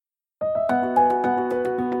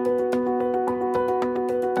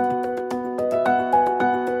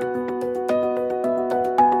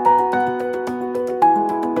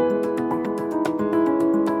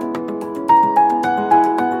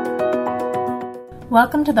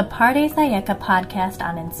Welcome to the Pardes Hayeka podcast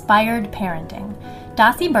on inspired parenting.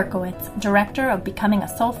 Dasi Berkowitz, Director of Becoming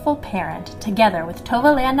a Soulful Parent, together with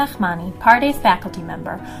Tova Leah Nachmani, Pardes faculty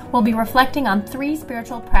member, will be reflecting on 3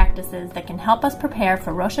 spiritual practices that can help us prepare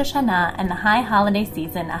for Rosh Hashanah and the high holiday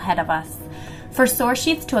season ahead of us. For source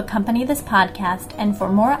sheets to accompany this podcast and for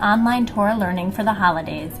more online Torah learning for the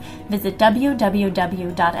holidays, visit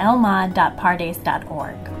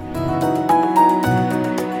www.elmad.pardes.org.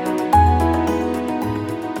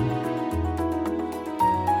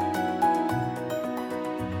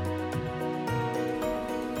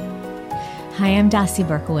 Hi, I'm Dasi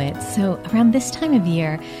Berkowitz. So around this time of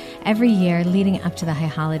year, every year leading up to the high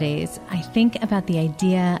holidays, I think about the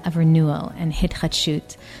idea of renewal and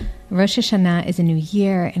hitchadshut. Rosh Hashanah is a new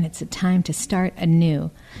year, and it's a time to start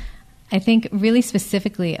anew. I think really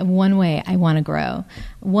specifically of one way I want to grow.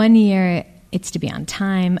 One year, it's to be on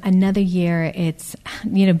time. Another year, it's,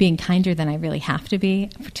 being kinder than I really have to be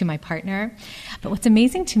to my partner. But what's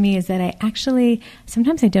amazing to me is that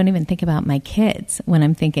sometimes I don't even think about my kids when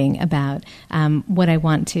I'm thinking about what I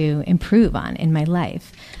want to improve on in my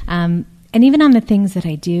life. And even on the things that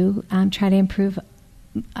I do try to improve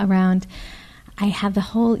around, I have the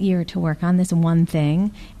whole year to work on this one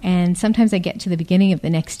thing, and sometimes I get to the beginning of the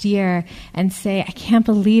next year and say, I can't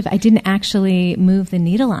believe I didn't actually move the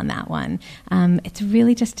needle on that one. It's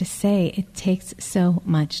really just to say it takes so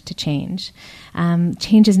much to change.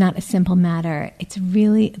 Change is not a simple matter. It's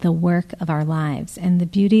really the work of our lives. And the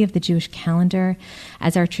beauty of the Jewish calendar,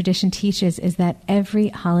 as our tradition teaches, is that every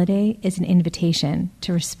holiday is an invitation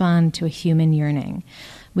to respond to a human yearning.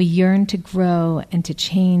 We yearn to grow and to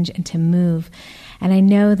change and to move. And I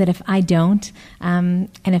know that if I don't, and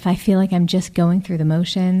if I feel like I'm just going through the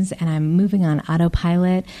motions and I'm moving on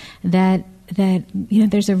autopilot, that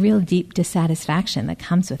there's a real deep dissatisfaction that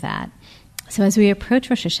comes with that. So as we approach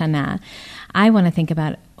Rosh Hashanah, I want to think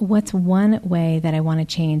about what's one way that I want to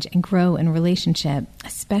change and grow in relationship,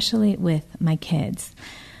 especially with my kids.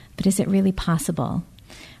 But is it really possible,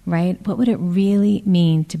 right? What would it really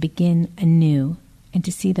mean to begin anew and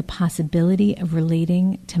to see the possibility of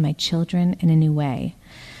relating to my children in a new way?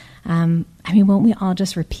 Won't we all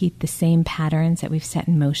just repeat the same patterns that we've set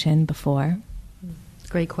in motion before?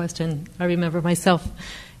 Great question. I remember myself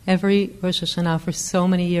every Rosh Hashanah for so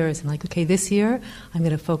many years. I'm like, okay, this year I'm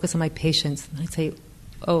going to focus on my patience. And I'd say,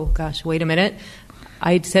 oh gosh, wait a minute.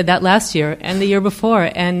 I said that last year and the year before,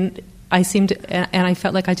 and I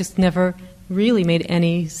felt like I just never really made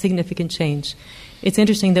any significant change. It's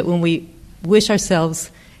interesting that when we wish ourselves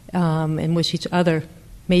and wish each other,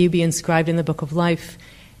 may you be inscribed in the Book of Life.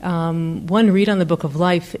 One read on the Book of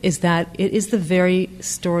Life is that it is the very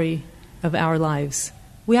story of our lives.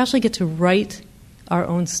 We actually get to write our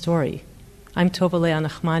own story. I'm Tova Leah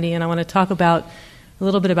Nachmani, and I want to talk a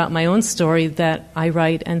little bit about my own story that I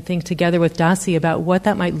write and think together with Dasi about what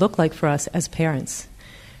that might look like for us as parents.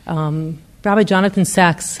 Rabbi Jonathan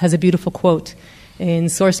Sachs has a beautiful quote in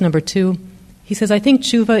source number 2. He says, I think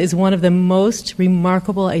tshuva is one of the most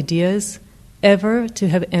remarkable ideas ever to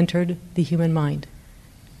have entered the human mind.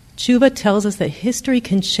 Tshuva tells us that history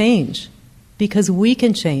can change because we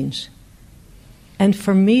can change. And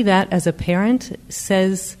for me, that as a parent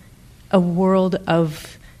says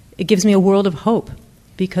it gives me a world of hope,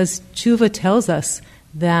 because tshuva tells us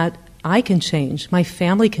that I can change, my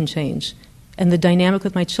family can change, and the dynamic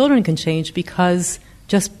with my children can change because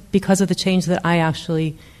of the change that I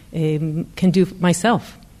actually can do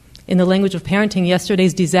myself. In the language of parenting,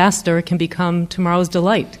 yesterday's disaster can become tomorrow's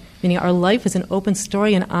delight, meaning our life is an open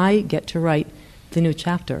story and I get to write the new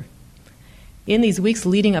chapter. In these weeks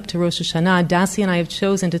leading up to Rosh Hashanah, Dasi and I have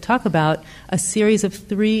chosen to talk about a series of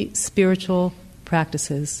 3 spiritual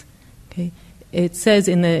practices. Okay? It says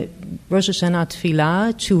in the Rosh Hashanah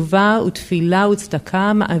Tefillah, Tshuva u'tefillah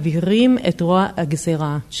u'tzedakah ma'avirim et roa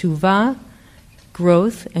hagzera. Tshuva,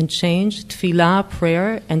 growth and change, tefillah,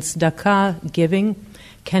 prayer, and tzedakah, giving,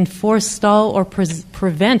 can forestall or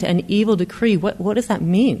prevent an evil decree. What does that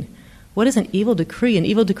mean? What is an evil decree? An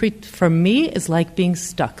evil decree for me is like being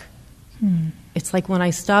stuck. It's like when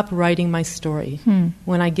I stop writing my story,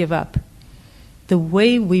 when I give up. The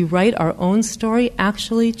way we write our own story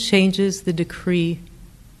actually changes the decree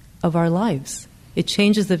of our lives. It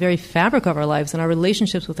changes the very fabric of our lives and our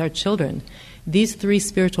relationships with our children. These 3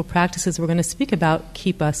 spiritual practices we're going to speak about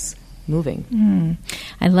keep us moving.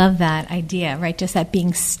 I love that idea, right? Just that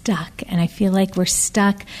being stuck. And I feel like we're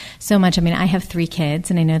stuck so much. I have 3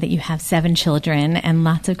 kids, and I know that you have 7 children and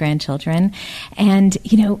lots of grandchildren. And,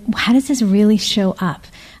 how does this really show up?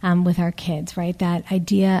 with our kids, right? That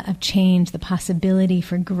idea of change, the possibility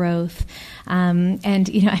for growth. And,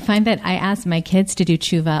 I find that I ask my kids to do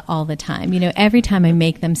tshuva all the time. Every time I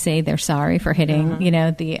make them say they're sorry for hitting,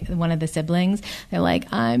 one of the siblings, they're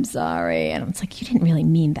like, I'm sorry. And it's like, you didn't really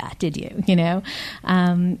mean that, did you?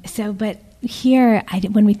 But here,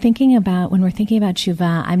 when we're thinking about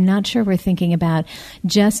tshuva, I'm not sure we're thinking about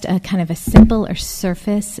just a kind of a simple or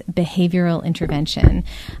surface behavioral intervention.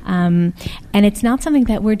 And it's not something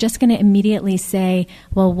that we're just going to immediately say,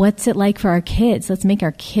 well, what's it like for our kids? Let's make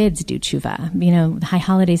our kids do tshuva. The high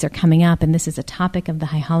holidays are coming up, and this is a topic of the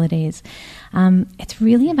high holidays. It's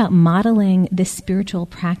really about modeling this spiritual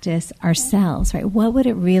practice ourselves, right? What would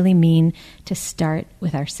it really mean to start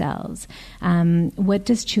with ourselves? What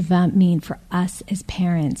does tshuva mean for us as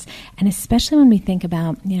parents? And especially when we think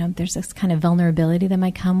about, there's this kind of vulnerability that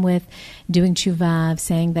might come with doing tshuva, of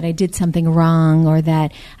saying that I did something wrong or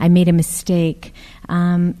that I made a mistake.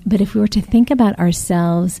 But if we were to think about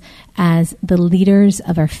ourselves as the leaders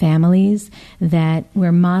of our families, that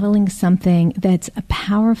we're modeling something that's a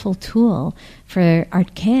powerful tool for our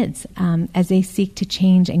kids as they seek to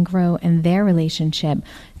change and grow in their relationship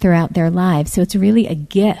throughout their lives. So it's really a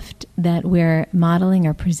gift that we're modeling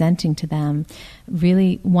or presenting to them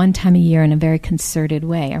really one time a year in a very concerted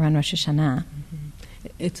way around Rosh Hashanah.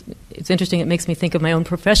 It's interesting. It makes me think of my own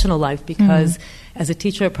professional life because as a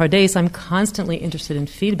teacher at Pardes, I'm constantly interested in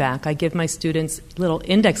feedback. I give my students little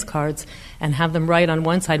index cards and have them write on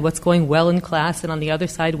one side what's going well in class, and on the other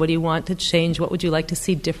side, what do you want to change? What would you like to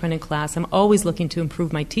see different in class? I'm always looking to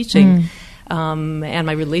improve my teaching and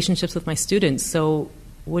my relationships with my students. So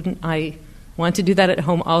wouldn't I want to do that at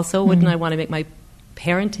home also? Wouldn't I want to make my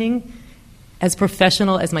parenting as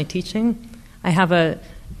professional as my teaching? I have a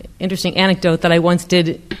interesting anecdote that I once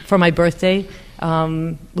did for my birthday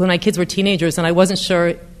when my kids were teenagers, and I wasn't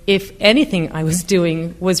sure if anything I was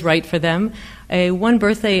doing was right for them. One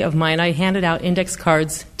birthday of mine, I handed out index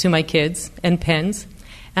cards to my kids and pens,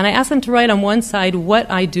 and I asked them to write on one side what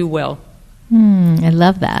I do well. I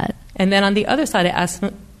love that. And then on the other side, I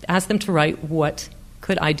asked them to write what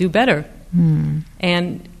could I do better.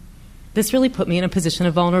 And this really put me in a position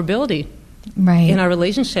of vulnerability. Right. In our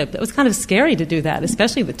relationship. It was kind of scary to do that,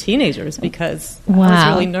 especially with teenagers, because I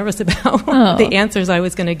was really nervous about the answers I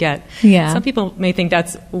was going to get. Yeah. Some people may think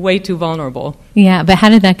that's way too vulnerable. Yeah, but how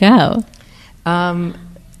did that go?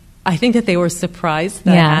 I think that they were surprised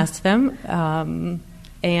that I asked them.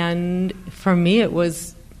 And for me, it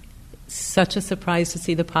was such a surprise to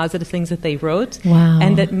see the positive things that they wrote. Wow.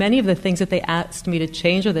 And that many of the things that they asked me to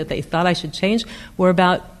change or that they thought I should change were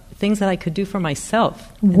about things that I could do for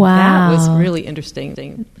myself. And that was really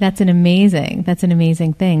interesting. That's an amazing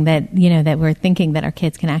thing that, that we're thinking that our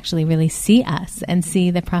kids can actually really see us and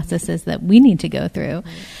see the processes that we need to go through.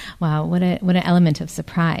 Wow, what an element of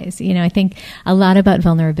surprise. I think a lot about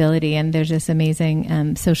vulnerability, and there's this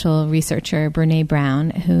amazing social researcher, Brene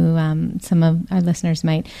Brown, who some of our listeners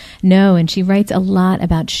might know, and she writes a lot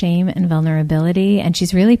about shame and vulnerability, and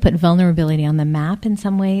she's really put vulnerability on the map in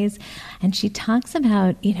some ways. And she talks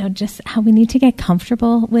about, just how we need to get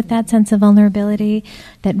comfortable with that sense of vulnerability.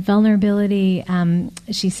 That vulnerability,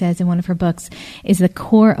 she says in one of her books, is the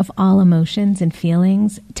core of all emotions and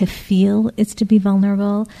feelings. To feel is to be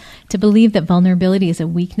vulnerable. To believe that vulnerability is a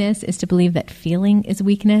weakness is to believe that feeling is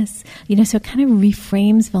weakness. So it kind of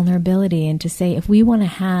reframes vulnerability, and to say if we want to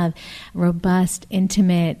have robust,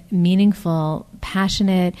 intimate, meaningful,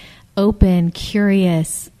 passionate, open,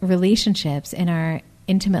 curious relationships in our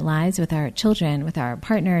intimate lives with our children, with our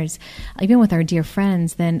partners, even with our dear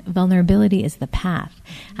friends, then vulnerability is the path.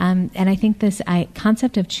 And I think this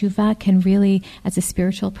concept of tshuva can really, as a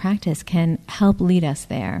spiritual practice, can help lead us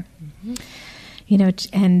there.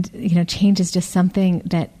 Change is just something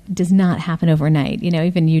that does not happen overnight.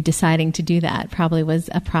 Even you deciding to do that probably was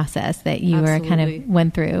a process that you were kind of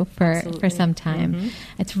went through for some time.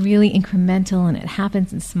 It's really incremental, and it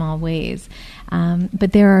happens in small ways.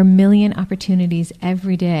 But there are a million opportunities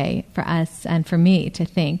every day for us and for me to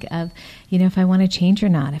think of, if I want to change or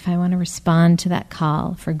not, if I want to respond to that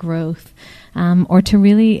call for growth, or to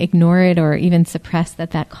really ignore it or even suppress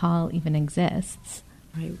that call even exists.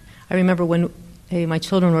 Right. I remember when my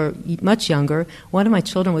children were much younger, one of my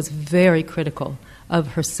children was very critical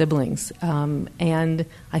of her siblings. And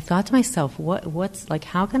I thought to myself,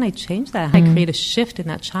 how can I change that? How can I create a shift in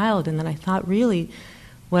that child? And then I thought, really,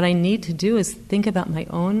 what I need to do is think about my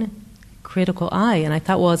own critical eye. And I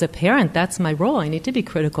thought, well, as a parent, that's my role. I need to be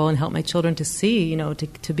critical and help my children to see,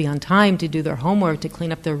 to be on time, to do their homework, to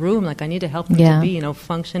clean up their room. I need to help them to be,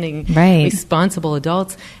 functioning, responsible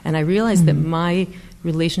adults. And I realized that my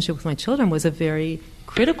relationship with my children was a very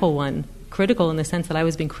critical one. critical in the sense that I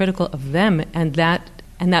was being critical of them, and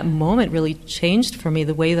that moment really changed for me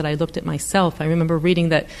the way that I looked at myself. I remember reading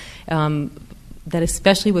that that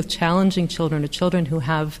especially with challenging children, or children who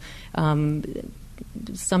have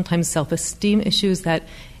sometimes self-esteem issues, that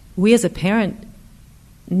we as a parent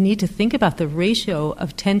need to think about the ratio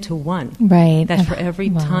of 10 to 1. Right. That for every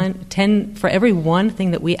for every one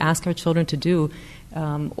thing that we ask our children to do,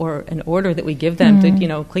 or an order that we give them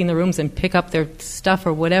to, clean the rooms and pick up their stuff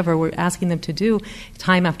or whatever we're asking them to do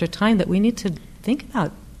time after time, that we need to think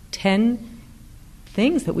about 10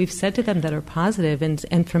 things that we've said to them that are positive.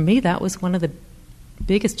 And for me, that was one of the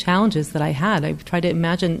biggest challenges that I had. I tried to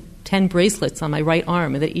imagine 10 bracelets on my right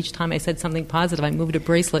arm, and that each time I said something positive, I moved a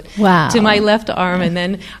bracelet to my left arm, and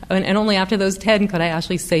then and only after those 10 could I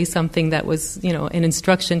actually say something that was, an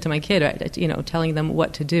instruction to my kid, right? Telling them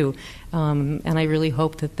what to do. And I really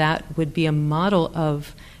hope that would be a model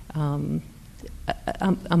of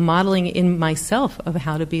a modeling in myself of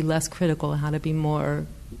how to be less critical, how to be more,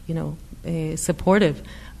 supportive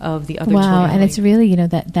of the other children. Wow, and it's really,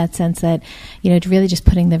 that sense that, really just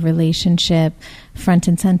putting the relationship front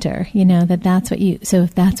and center, that's what so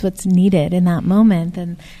if that's what's needed in that moment,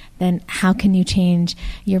 then how can you change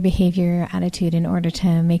your behavior, your attitude, in order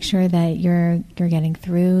to make sure that you're getting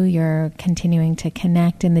through, you're continuing to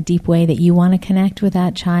connect in the deep way that you want to connect with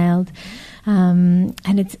that child. And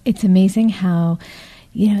it's amazing how,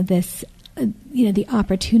 this, the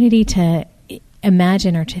opportunity to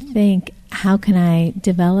imagine or to think, how can I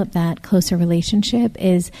develop that closer relationship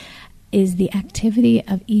is the activity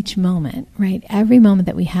of each moment, right? Every moment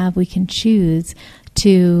that we have, we can choose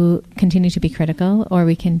to continue to be critical, or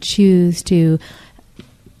we can choose to,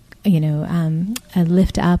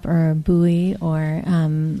 lift up or buoy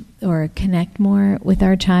or connect more with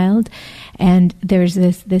our child. And there's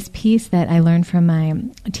this piece that I learned from my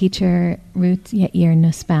teacher, Ruth Yair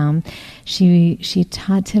Nussbaum. She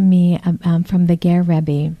taught to me from the Ger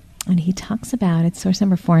Rebbe, and he talks about, it's source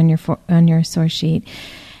number 4 on your source sheet.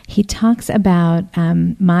 He talks about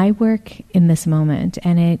my work in this moment,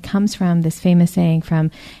 and it comes from this famous saying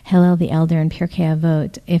from Hillel the Elder in Pirkei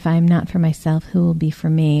Avot, "If I'm not for myself, who will be for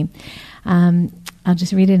me?" I'll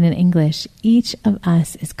just read it in English. Each of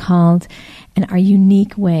us is called in our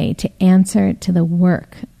unique way to answer to the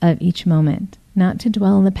work of each moment, not to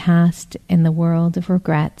dwell in the past in the world of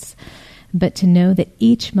regrets, but to know that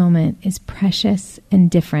each moment is precious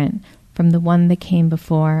and different from the one that came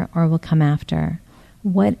before or will come after.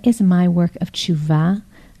 What is my work of tshuva,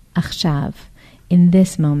 achshav, in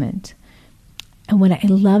this moment? And when I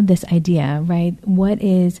love this idea, right? What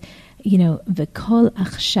is, v'kol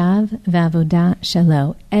achshav v'avoda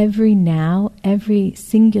shelo, every now, every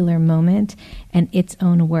singular moment and its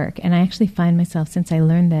own work. And I actually find myself, since I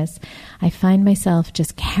learned this, I find myself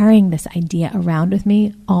just carrying this idea around with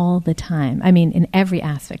me all the time. I mean, in every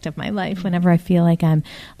aspect of my life, whenever I feel like I'm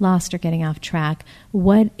lost or getting off track,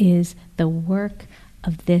 what is the work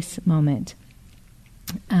of this moment?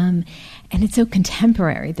 And it's so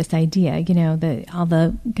contemporary, this idea, all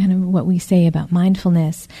the kind of what we say about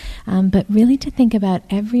mindfulness, but really to think about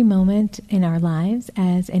every moment in our lives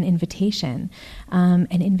as an invitation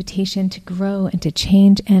to grow and to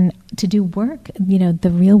change and to do work,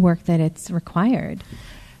 the real work that it's required.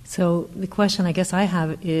 So the question I guess I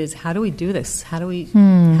have is, how do we do this? How do we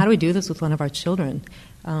do this with one of our children?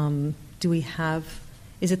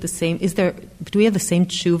 Is it the same? Do we have the same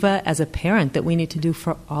tshuva as a parent that we need to do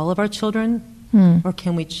for all of our children? Or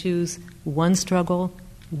can we choose one struggle,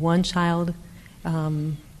 one child?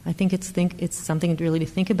 I think it's something really to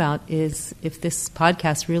think about, is if this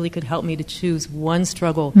podcast really could help me to choose one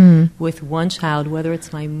struggle with one child, whether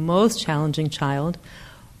it's my most challenging child,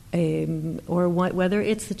 or whether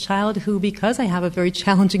it's the child who, because I have a very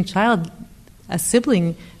challenging child, a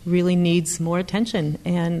sibling really needs more attention,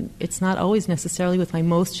 and it's not always necessarily with my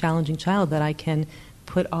most challenging child that I can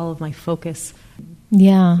put all of my focus.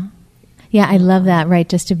 Yeah, I love that, right?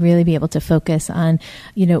 Just to really be able to focus on,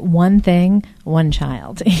 one thing, one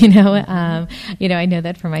child, I know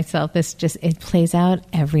that for myself, it plays out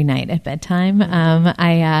every night at bedtime.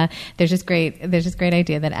 There's this great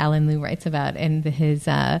idea that Alan Liu writes about in his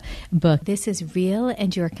book, This is Real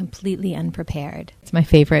and You're Completely Unprepared. It's my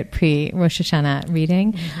favorite pre-Rosh Hashanah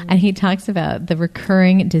reading. And he talks about the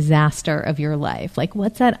recurring disaster of your life. Like,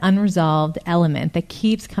 what's that unresolved element that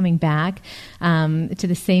keeps coming back to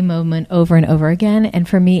the same moment over and over again? And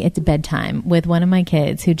for me, it's bedtime with one of my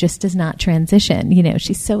kids who just does not transcend transition. You know,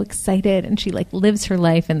 she's so excited and she like lives her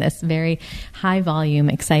life in this very high volume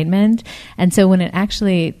excitement. And so when it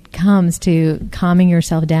actually comes to calming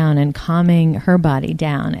yourself down and calming her body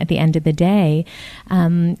down at the end of the day,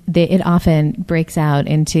 it often breaks out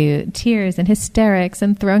into tears and hysterics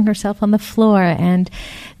and throwing herself on the floor. And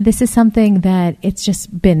this is something that it's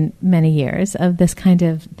just been many years of this kind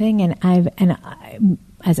of thing. And I,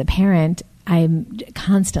 as a parent, I'm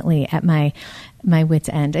constantly at my wit's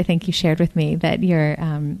end. I think you shared with me that your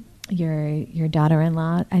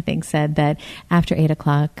daughter-in-law, I think, said that after 8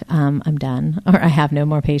 o'clock, I'm done, or I have no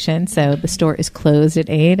more patients. So the store is closed at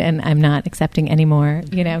 8 and I'm not accepting any more,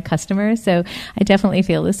 customers. So I definitely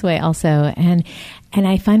feel this way also. And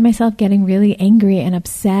I find myself getting really angry and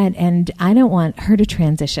upset, and I don't want her to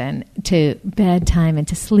transition to bedtime and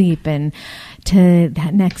to sleep and to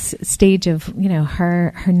that next stage of,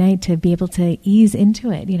 her night, to be able to ease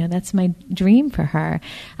into it. That's my dream for her.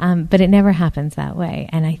 But it never happens that way.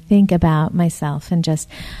 And I think about myself and just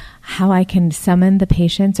how I can summon the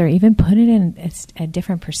patience, or even put it in a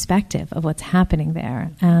different perspective of what's happening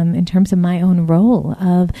there, in terms of my own role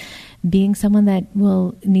of being someone that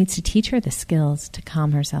needs to teach her the skills to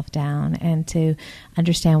calm herself down and to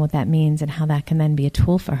understand what that means and how that can then be a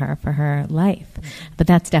tool for her life. But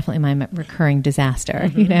that's definitely my recurring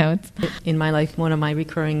disaster, In my life, one of my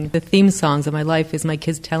the theme songs of my life is my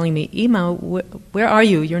kids telling me, Ima, where are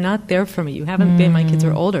you? You're not there for me. You haven't been. My kids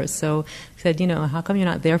are older. So I said, how come you're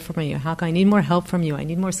not there for me? How come I need more help from you? I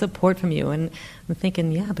need more support from you. And I'm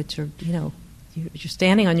thinking, yeah, but you're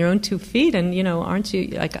standing on your own 2 feet, and aren't you,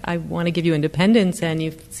 like, I want to give you independence, and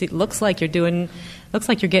it looks like you're getting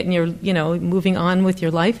your, moving on with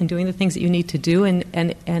your life and doing the things that you need to do,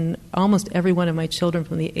 and almost every one of my children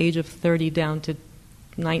from the age of 30 down to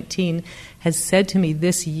 19 has said to me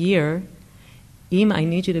this year, Ima, I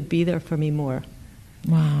need you to be there for me more.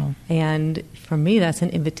 Wow. And for me, that's an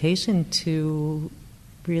invitation to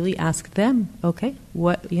really ask them, okay,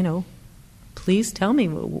 what, please tell me,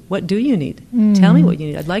 what do you need? Tell me what you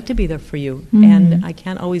need. I'd like to be there for you. And I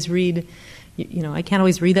can't always read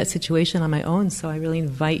that situation on my own, so I really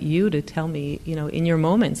invite you to tell me, in your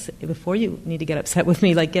moments, before you need to get upset with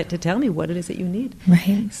me, get to tell me what it is that you need.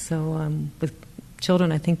 Right. So with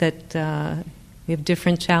children, I think that we have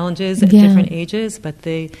different challenges at different ages, but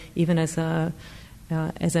they, even as a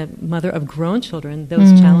mother of grown children,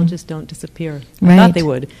 those challenges don't disappear. Right. I thought they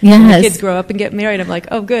would. Yes. When the kids grow up and get married, I'm like,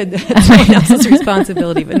 oh, good, that's someone else's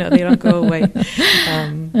responsibility. But no, they don't go away.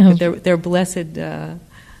 But they're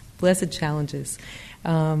blessed challenges.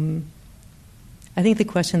 I think the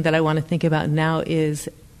question that I want to think about now is,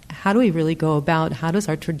 how do we really go about, how does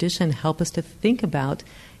our tradition help us to think about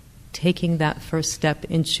taking that first step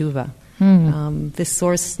in tshuva? This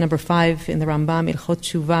source, number 5 in the Rambam, Ilchot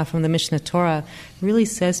Tshuva, from the Mishnah Torah, really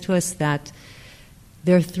says to us that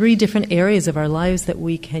there are 3 different areas of our lives that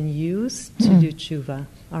we can use to do tshuva: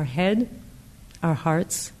 our head, our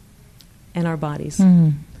hearts, and our bodies.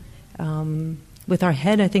 With our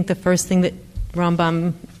head, I think the first thing that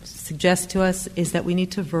Rambam suggests to us is that we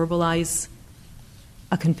need to verbalize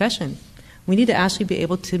a confession. We need to actually be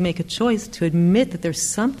able to make a choice to admit that there's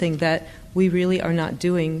something that we really are not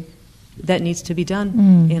doing that needs to be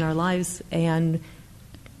done in our lives, and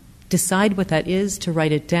decide what that is, to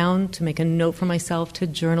write it down, to make a note for myself, to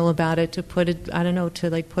journal about it, to put it,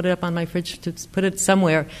 to put it up on my fridge, to put it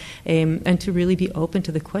somewhere, and to really be open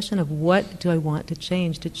to the question of, what do I want to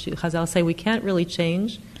change? Chazal say we can't really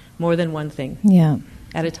change more than one thing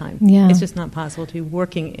at a time. Yeah. It's just not possible to be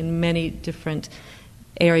working in many different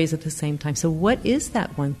areas at the same time. So what is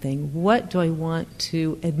that one thing? What do I want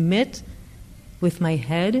to admit with my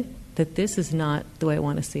head that this is not the way I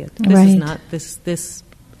want to see it? This is not, this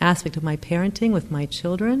aspect of my parenting with my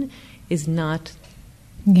children is not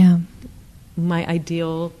my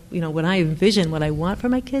ideal, when I envision what I want for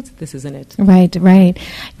my kids, this isn't it. Right.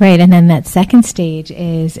 And then that second stage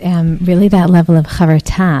is really that level of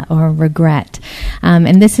chavarta, or regret.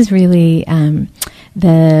 And this is really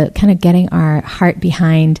the kind of getting our heart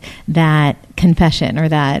behind that confession, or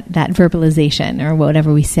that verbalization, or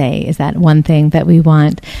whatever we say is that one thing that we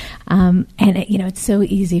want. And it's so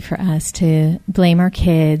easy for us to blame our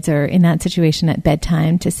kids, or in that situation at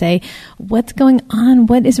bedtime to say, what's going on?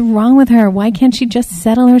 What is wrong with her? Why can't she just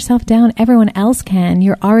settle herself down? Everyone else can.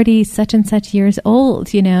 You're already such and such years old,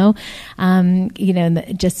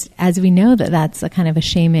 just as we know that's a kind of a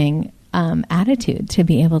shaming attitude to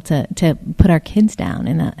be able to put our kids down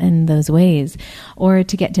in those ways, or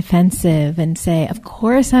to get defensive and say, of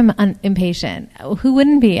course I'm impatient. Who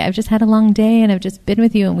wouldn't be? I've just had a long day and I've just been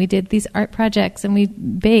with you and we did these art projects and we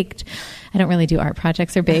baked. I don't really do art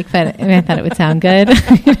projects or bake, but I thought it would sound good.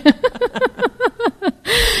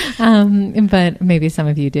 But maybe some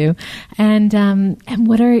of you do. And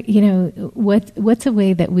what are, what's a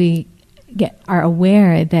way that we are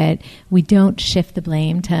aware that we don't shift the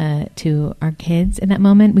blame to our kids in that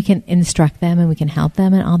moment? We can instruct them and we can help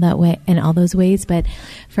them in all those ways. But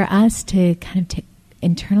for us to kind of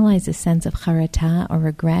internalize a sense of charata or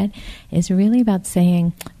regret is really about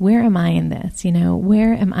saying, where am I in this?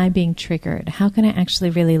 Where am I being triggered? How can I actually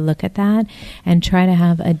really look at that and try to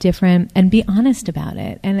have a different, and be honest about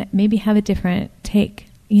it, and maybe have a different take,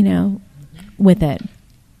 with it.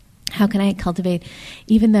 How can I cultivate,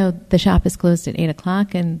 even though the shop is closed at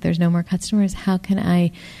 8:00 and there's no more customers, how can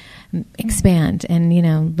I expand and,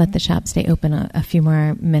 let the shop stay open a few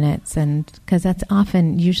more minutes? And because that's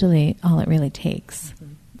usually all it really takes.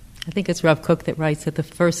 I think it's Rav Kook that writes that the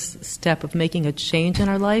first step of making a change in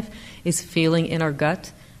our life is feeling in our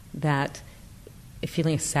gut that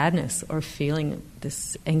feeling of sadness or feeling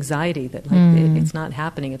this anxiety that it's not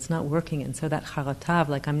happening, it's not working. And so that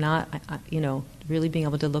charatav, I'm not, really being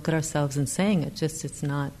able to look at ourselves and saying it's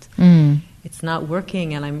not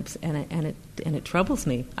working, and it troubles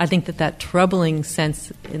me. I think that troubling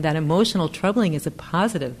sense, that emotional troubling, is a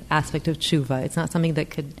positive aspect of tshuva. It's not something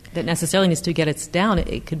that necessarily needs to get us down.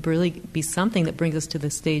 It could really be something that brings us to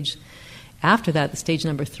the stage after that, the stage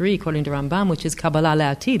number 3, according to Rambam, which is Kabbalah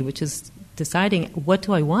Le'atid, which is deciding, what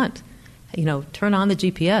do I want? Turn on the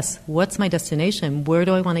GPS. What's my destination? Where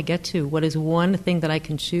do I want to get to? What is one thing that I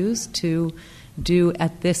can choose to do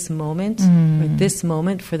at this moment, or this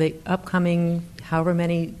moment for the upcoming however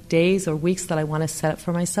many days or weeks that I want to set up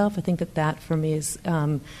for myself? I think that for me is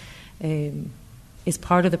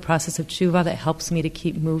part of the process of tshuva that helps me to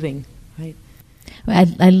keep moving, right?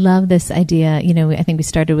 I love this idea. I think we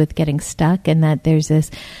started with getting stuck, and that there's this,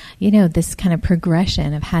 this kind of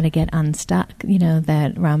progression of how to get unstuck,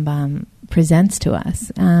 that Rambam presents to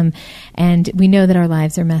us. And we know that our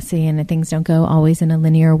lives are messy and that things don't go always in a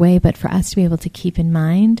linear way, but for us to be able to keep in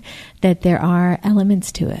mind that there are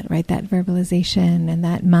elements to it, right? That verbalization and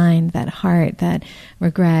that mind, that heart, that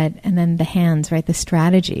regret, and then the hands, right? The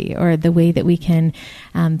strategy, or the way that we can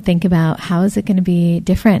think about how is it going to be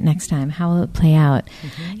different next time? How will it play out?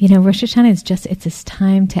 Mm-hmm. Rosh Hashanah it's this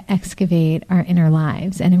time to excavate our inner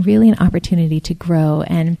lives and really an opportunity to grow.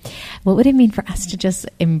 And what would it mean for us to just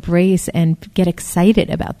embrace and get excited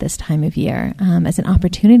about this time of year as an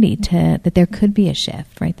opportunity that there could be a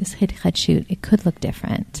shift, right? This hitchut, it could look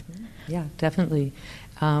different. Yeah, definitely.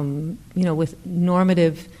 With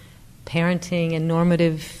normative parenting and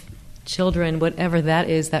normative children, whatever that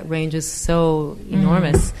is, that range is so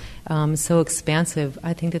enormous, so expansive.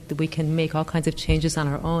 I think that we can make all kinds of changes on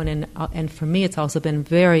our own. And for me, it's also been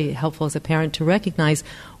very helpful as a parent to recognize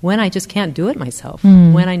when I just can't do it myself,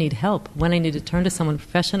 when I need help, when I need to turn to someone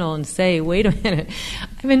professional and say, wait a minute,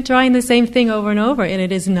 I've been trying the same thing over and over and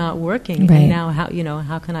it is not working. Right. And now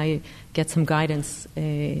how can I get some guidance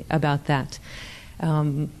about that?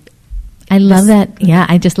 I love that. Yeah,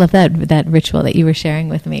 I just love that ritual that you were sharing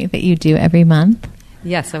with me that you do every month.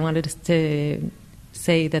 Yes, I wanted to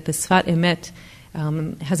say that the Sfat Emet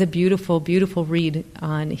has a beautiful, beautiful read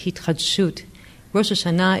on Hitchadshut. Rosh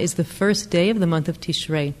Hashanah is the first day of the month of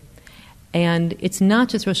Tishrei. And it's not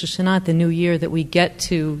just Rosh Hashanah, the new year, that we get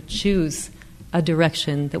to choose a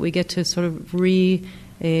direction, that we get to sort of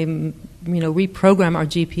reprogram our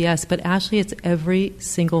GPS, but actually it's every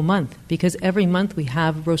single month, because every month we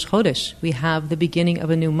have Rosh Chodesh, we have the beginning of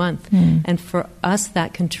a new month. And for us,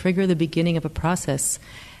 that can trigger the beginning of a process.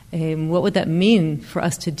 What would that mean for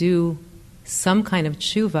us to do some kind of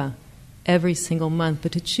tshuva every single month,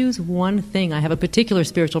 but to choose one thing? I have a particular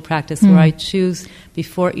spiritual practice where I choose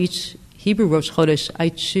before each Hebrew Rosh Chodesh,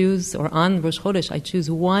 on Rosh Chodesh, I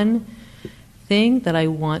choose one thing that I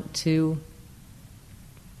want to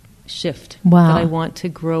shift, that I want to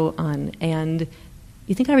grow on. And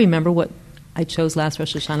you think I remember what I chose last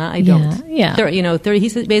Rosh Hashanah? I don't. Yeah. 30,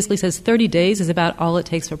 he basically says 30 days is about all it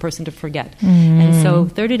takes for a person to forget. And so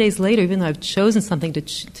 30 days later, even though I've chosen something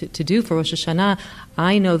to do for Rosh Hashanah,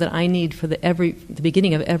 I know that I need for the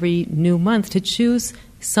beginning of every new month to choose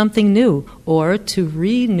something new, or to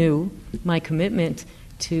renew my commitment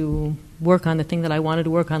to work on the thing that I wanted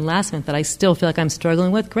to work on last month that I still feel like I'm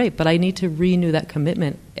struggling with. Great, but I need to renew that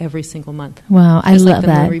commitment every single month. Wow, I love that. Just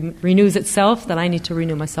like the moon renews itself, that I need to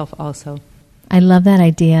renew myself also. I love that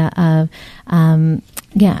idea of,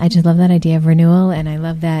 I just love that idea of renewal, and I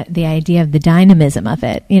love that the idea of the dynamism of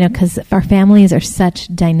it, because our families are such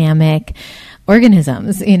dynamic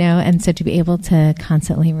organisms, and so to be able to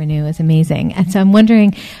constantly renew is amazing. And so I'm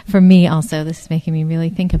wondering, for me also, this is making me really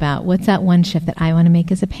think about what's that one shift that I want to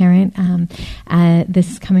make as a parent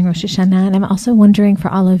this coming Rosh Hashanah. And I'm also wondering for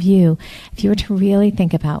all of you, if you were to really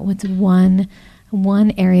think about what's one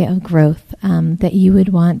area of growth that you would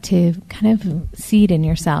want to kind of seed in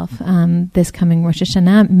yourself this coming Rosh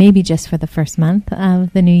Hashanah, maybe just for the first month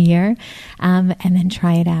of the new year, and then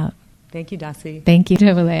try it out. Thank you, Dasi. Thank you,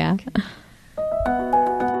 Tova Leah.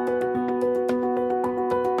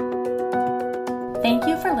 Thank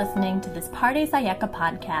you for listening to this Pardes Ayeka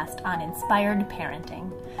podcast on inspired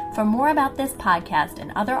parenting. For more about this podcast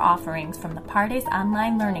and other offerings from the Pardes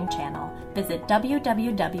Online Learning Channel, visit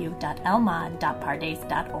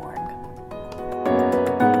www.elmad.pardes.org.